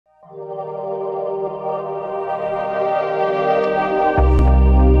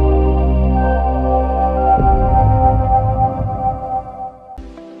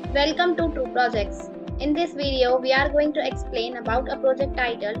projects. In this video, we are going to explain about a project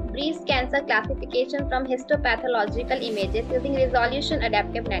titled Breast Cancer Classification from Histopathological Images using Resolution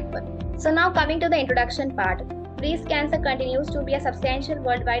Adaptive Network. So now coming to the introduction part. Breast cancer continues to be a substantial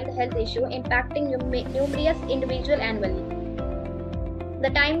worldwide health issue impacting numerous individuals annually.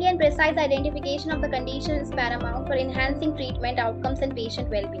 The timely and precise identification of the condition is paramount for enhancing treatment outcomes and patient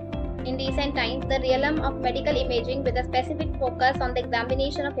well-being. In recent times, the realm of medical imaging with a specific focus on the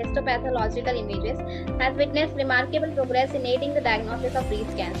examination of histopathological images has witnessed remarkable progress in aiding the diagnosis of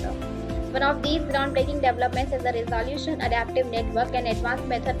breast cancer. One of these groundbreaking developments is the Resolution Adaptive Network, an advanced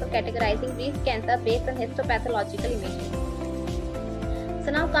method for categorizing breast cancer based on histopathological imaging. So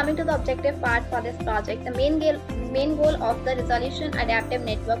now coming to the objective part for this project, the main goal of the Resolution Adaptive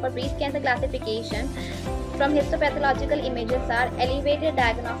Network for breast cancer classification from histopathological images are elevated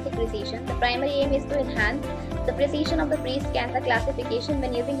diagnostic precision. The primary aim is to enhance the precision of the breast cancer classification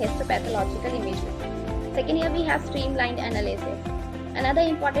when using histopathological images. Second, here we have streamlined analysis. Another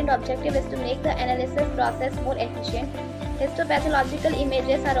important objective is to make the analysis process more efficient. Histopathological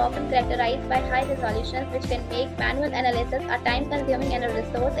images are often characterized by high resolutions, which can make manual analysis a time-consuming and a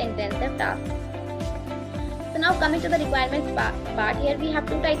resource-intensive task. So now coming to the requirements part, here we have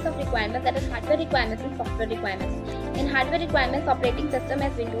two types of requirements, that is hardware requirements and software requirements. In hardware requirements, operating system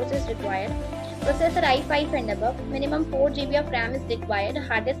as Windows is required. Processor i5 and above. Minimum 4 GB of RAM is required.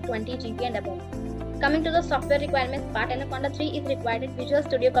 Hard disk 20 GB and above. Coming to the software requirements part, Anaconda 3 is required and Visual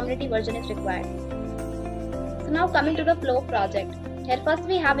Studio Community version is required. So now coming to the flow project. Here first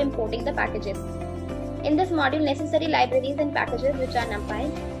we have importing the packages. In this module, necessary libraries and packages which are NumPy,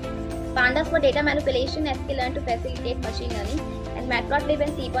 Pandas for data manipulation, sklearn to facilitate machine learning, and Matplotlib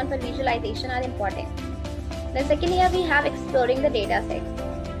and Sequence for visualization are important. Then second, here we have exploring the dataset.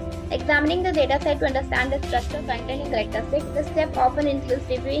 Examining the dataset to understand the structure, content and characteristics. This step often includes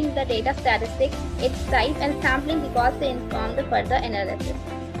reviewing the data statistics, its type and sampling because they inform the further analysis.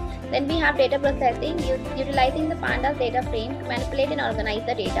 Then we have data processing, utilizing the Pandas data frame to manipulate and organize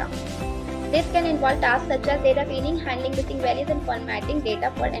the data. This can involve tasks such as data cleaning, handling missing values and formatting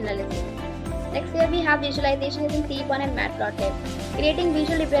data for analysis. Next, here we have visualization using C1 and Matplotlib. Creating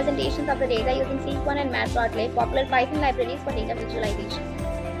visual representations of the data using C1 and Matplotlib, popular Python libraries for data visualization.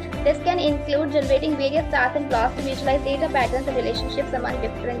 This can include generating various charts and plots to visualize data patterns and relationships among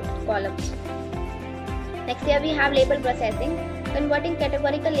different columns. Next, here we have label processing, converting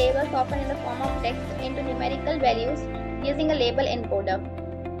categorical labels often in the form of text into numerical values using a label encoder.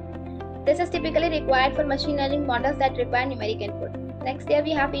 This is typically required for machine learning models that require numeric input. Next, here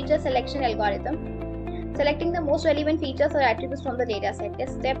we have feature selection algorithm. Selecting the most relevant features or attributes from the dataset.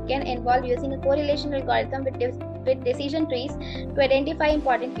 This step can involve using a correlation algorithm with decision trees to identify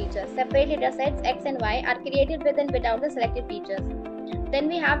important features. Separate datasets X and Y are created with and without the selected features. Then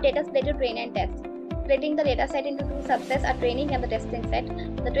we have data split to train and test. Splitting the dataset into two subsets are training and the testing set.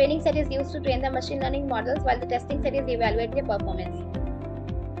 The training set is used to train the machine learning models while the testing set is to evaluate their performance.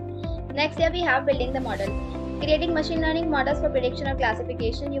 Next, here we have building the model. Creating machine learning models for prediction or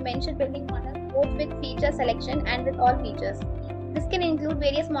classification. You mentioned building models both with feature selection and with all features. This can include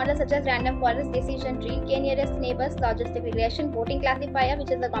various models such as random forest, decision tree, k-nearest neighbors, logistic regression, voting classifier,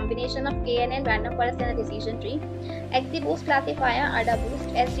 which is a combination of KNN, random forest and a decision tree, XGBoost classifier,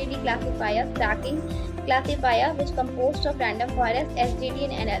 AdaBoost, SGD classifier, stacking classifier, which composed of random forest, SGD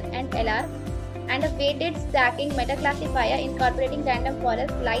and LR, and a weighted stacking meta-classifier incorporating random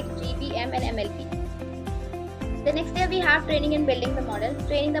forest, light, GBM and MLP. The next step we have training and building the model.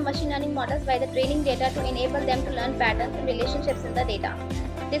 Training the machine learning models by the training data to enable them to learn patterns and relationships in the data.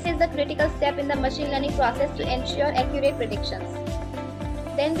 This is the critical step in the machine learning process to ensure accurate predictions.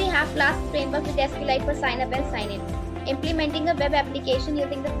 Then we have Flask framework with SQLite for sign up and sign in. Implementing a web application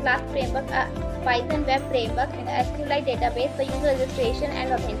using the Flask framework, a Python web framework and a SQLite database for user registration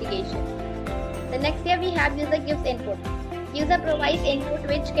and authentication. The next here we have user gives input. User provides input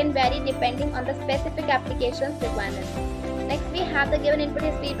which can vary depending on the specific application's requirements. Next we have the given input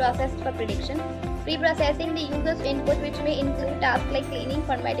is pre-processed for prediction. Pre-processing the user's input which may include tasks like cleaning,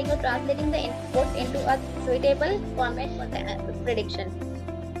 formatting or translating the input into a suitable format for the prediction.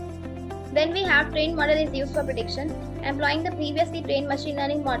 Then we have trained model is used for prediction, employing the previously trained machine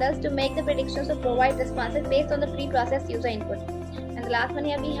learning models to make the predictions or provide responses based on the pre-processed user input. And the last one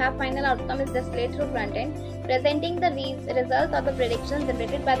here we have final outcome is displayed through front end, presenting the results of the predictions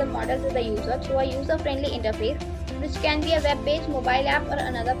generated by the model to the user through a user-friendly interface, which can be a web page, mobile app or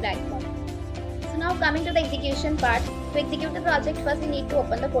another platform. So now coming to the execution part. To execute the project, first we need to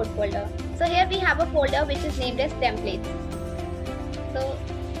open the code folder. So here we have a folder which is named as templates. So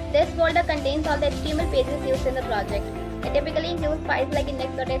this folder contains all the HTML pages used in the project. It typically includes files like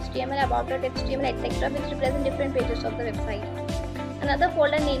index.html, about.html, etc., which represent different pages of the website. Another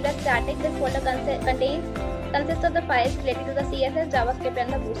folder named as static. This folder consists of the files related to the CSS, JavaScript,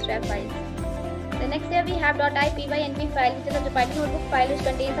 and the Bootstrap files. The next here we have .ipynb file, which is a Python notebook file which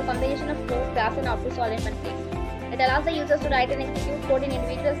contains a combination of code, graphs, and outputs all in one place. It allows the users to write and execute code in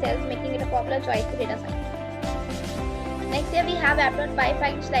individual cells, making it a popular choice for data science. Next here we have app.py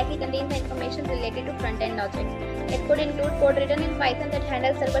file, which likely contains the information related to front-end logic. It could include code written in Python that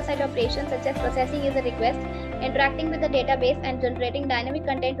handles server-side operations such as processing user requests, interacting with the database, and generating dynamic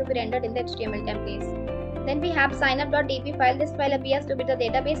content to be rendered in the HTML templates. Then we have signup.db file. This file appears to be the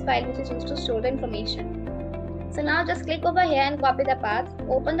database file which is used to store the information. So now just click over here and copy the path.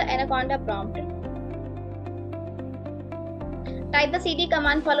 Open the Anaconda prompt. Type the cd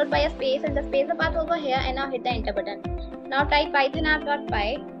command followed by a space and just paste the path over here and now hit the enter button. Now type python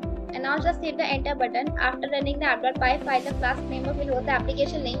app.py and now just hit the enter button. After running the app.py file, the class framework will host the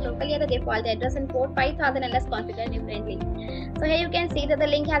application link locally at the default address and port 5000 unless configured differently. So here you can see that the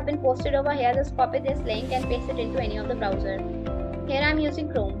link has been posted over here. Just copy this link and paste it into any of the browser. Here I am using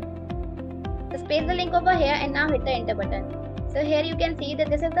Chrome. Just paste the link over here and now hit the enter button. So here you can see that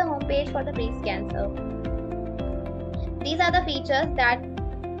this is the home page for the breast cancer. These are the features that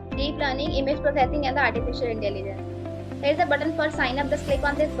deep learning, image processing, and the artificial intelligence. There is a button for sign up. Just click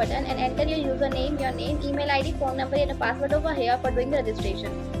on this button and enter your username, your name, email ID, phone number, and a password over here for doing the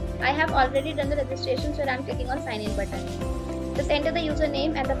registration. I have already done the registration, so I am clicking on sign in button. Just enter the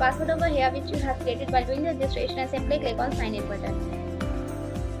username and the password over here which you have created while doing the registration and simply click on sign in button.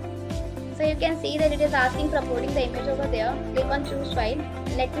 So you can see that it is asking for uploading the image over there. Click on choose file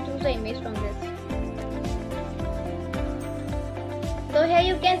and let me choose the image from this. So here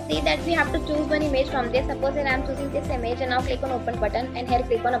you can see that we have to choose one image from this. Suppose I am choosing this image and now click on open button and here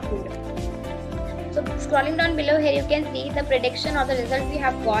click on upload. So scrolling down below, here you can see the prediction or the result we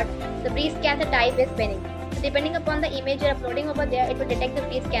have got. The breast cancer type is benign. So depending upon the image you are uploading over there, it will detect the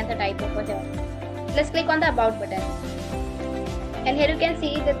breast cancer type over here. Let's click on the about button. And here you can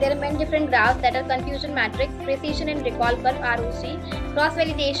see that there are many different graphs that are confusion matrix, precision and recall curve ROC, cross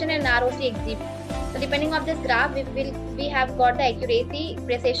validation and ROC exhibit. So depending on this graph, we have got the accuracy,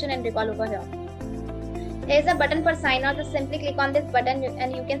 precision and recall over here. There is a button for sign out. Just simply click on this button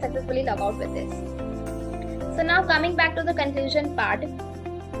and you can successfully log out with this. So now coming back to the conclusion part.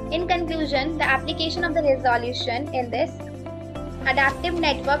 In conclusion, the application of the resolution in this adaptive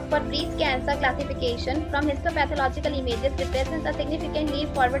network for breast cancer classification from histopathological images represents a significant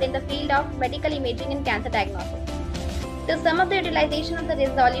leap forward in the field of medical imaging and cancer diagnosis. To sum up, the utilization of the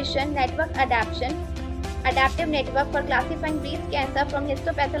resolution network adaptive network for classifying breast cancer from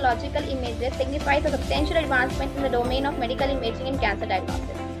histopathological images signifies a substantial advancement in the domain of medical imaging and cancer diagnosis.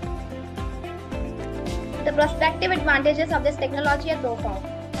 The prospective advantages of this technology are profound.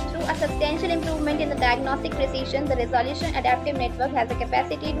 Through a substantial improvement in the diagnostic precision, the resolution adaptive network has the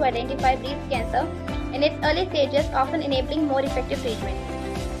capacity to identify breast cancer in its early stages, often enabling more effective treatment.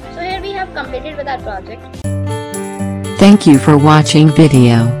 So here we have completed with our project. Thank you for watching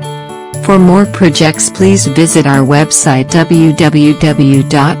video. For more projects, please visit our website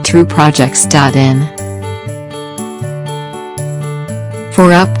www.trueprojects.in.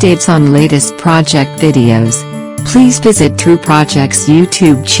 For updates on latest project videos, please visit True Projects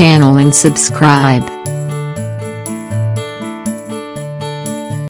YouTube channel and subscribe.